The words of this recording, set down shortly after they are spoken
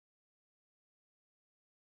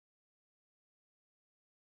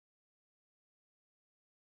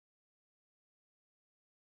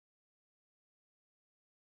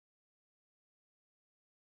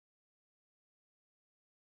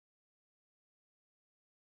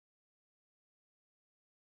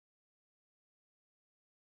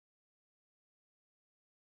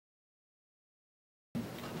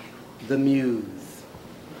the Muse.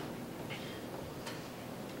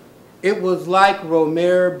 It was like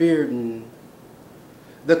Romare Bearden.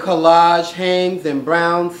 The collage hangs in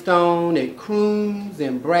brownstone, it croons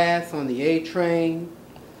in brass on the A train.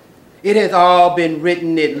 It has all been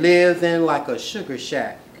written, it lives in like a sugar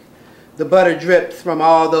shack. The butter drips from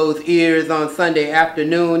all those ears on Sunday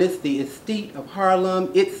afternoon. It's the aesthete of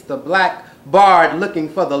Harlem. It's the black bard looking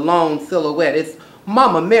for the lone silhouette. It's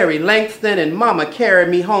Mama Mary Langston and Mama carried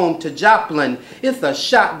me home to Joplin. It's a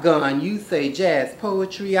shotgun. You say jazz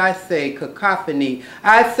poetry, I say cacophony.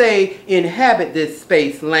 I say inhabit this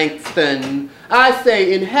space, Langston. I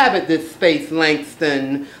say inhabit this space,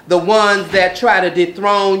 Langston. The ones that try to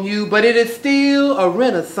dethrone you, but it is still a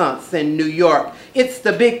renaissance in New York. It's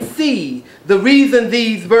the big C. The reason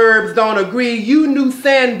these verbs don't agree, you knew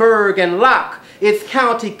Sandberg and Locke. It's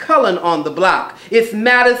County Cullen on the block. It's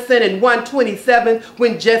Madison and 127th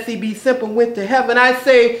when Jesse B. Simple went to heaven. I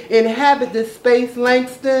say, inhabit this space,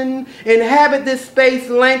 Langston. Inhabit this space,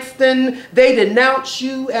 Langston. They denounce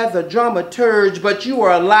you as a dramaturge, but you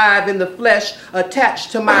are alive in the flesh,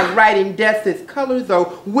 attached to my writing desk. Its colors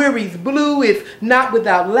are Weary's blue. It's not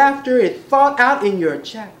without laughter. It's thought out in your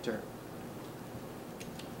chapter.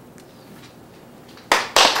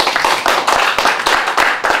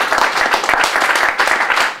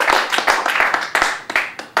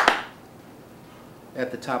 At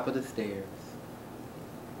the top of the stairs.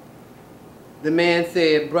 The man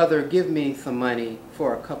said, "Brother, give me some money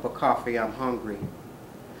for a cup of coffee, I'm hungry."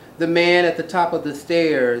 The man at the top of the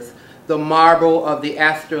stairs, the marble of the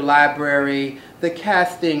Astor Library, the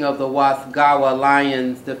casting of the Wasgawa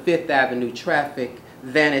Lions, the Fifth Avenue traffic,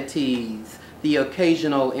 vanities, the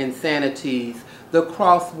occasional insanities, the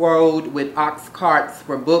crossroad with ox carts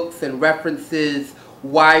for books and references,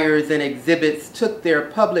 wires and exhibits took their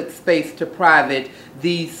public space to private.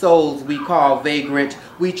 These souls we call vagrant.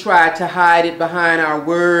 We try to hide it behind our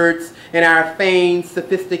words and our feigned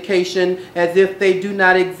sophistication as if they do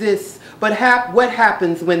not exist. But what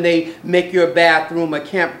happens when they make your bathroom a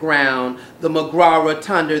campground, the McGraw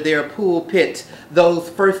Rotunda their pulpit? Those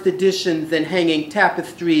first editions and hanging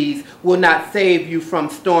tapestries will not save you from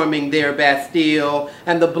storming their Bastille.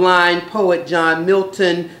 And the blind poet John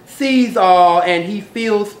Milton sees all and he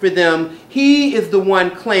feels for them. He is the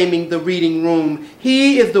one claiming the reading room.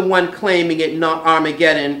 He is the one claiming it, not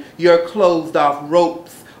Armageddon. Your closed off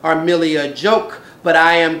ropes are merely a joke, but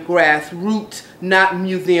I am grassroots, not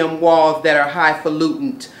museum walls that are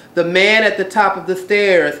highfalutin. The man at the top of the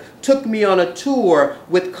stairs took me on a tour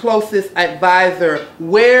with closest advisor.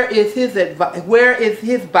 Where is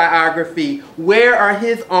his biography? Where are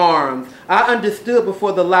his arms? I understood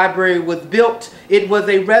before the library was built, it was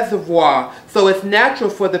a reservoir, so it's natural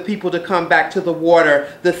for the people to come back to the water,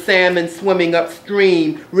 the salmon swimming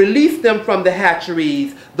upstream. Release them from the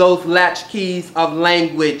hatcheries, those latchkeys of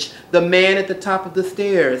language. The man at the top of the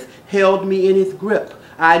stairs held me in his grip.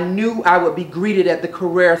 I knew I would be greeted at the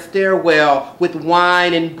career stairwell with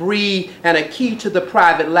wine and brie and a key to the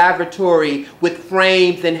private lavatory with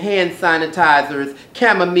frames and hand sanitizers,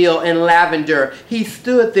 chamomile and lavender. He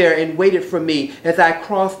stood there and waited for me as I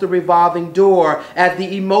crossed the revolving door. As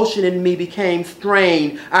the emotion in me became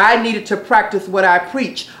strained, I needed to practice what I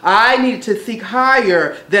preach. I needed to seek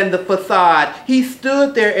higher than the facade. He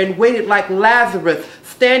stood there and waited like Lazarus,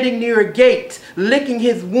 standing near a gate, licking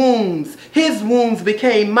his wounds. His wounds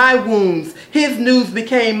became my wounds. His news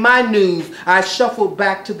became my news. I shuffled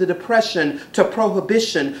back to the depression, to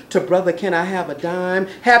prohibition, to brother, can I have a dime?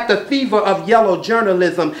 Had the fever of yellow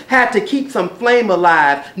journalism, had to keep some flame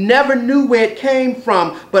alive. Never knew where it came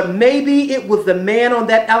from, but maybe it was the man on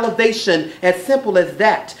that elevation, as simple as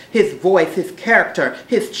that. His voice, his character,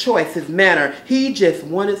 his choice, his manner. He just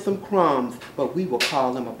wanted some crumbs, but we will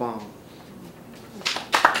call him a bomb.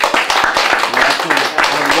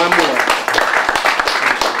 One more.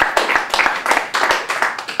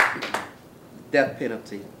 Death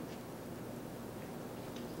penalty.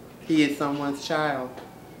 He is someone's child.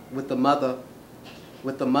 With the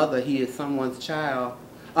mother, he is someone's child.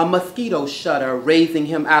 A mosquito shudder raising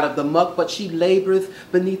him out of the muck, but she labors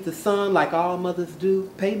beneath the sun like all mothers do.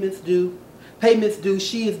 Payments due. Payments due.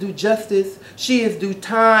 She is due justice. She is due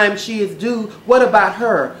time. She is due. What about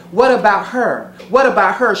her? What about her? What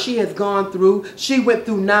about her? She has gone through. She went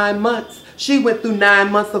through 9 months. She went through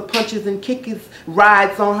 9 months of punches and kicks,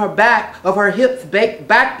 rides on her back, of her hips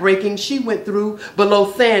back breaking. She went through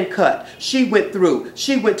below sand cut. She went through.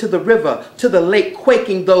 She went to the river, to the lake,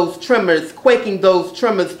 quaking those tremors,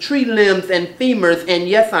 tree limbs and femurs. And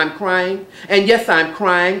yes, I'm crying. And yes, I'm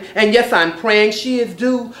crying. And yes, I'm praying. She is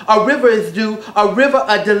due. A river is due. A river,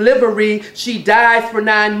 a delivery. She dies for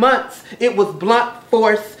 9 months. It was blunt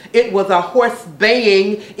force. It was a horse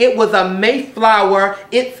baying. It was a Mayflower.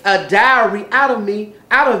 It's a diary. Out of me,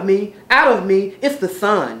 out of me, out of me. It's the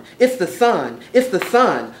sun. It's the sun. It's the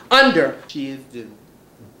sun. Under. She is due.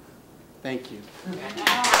 Thank you.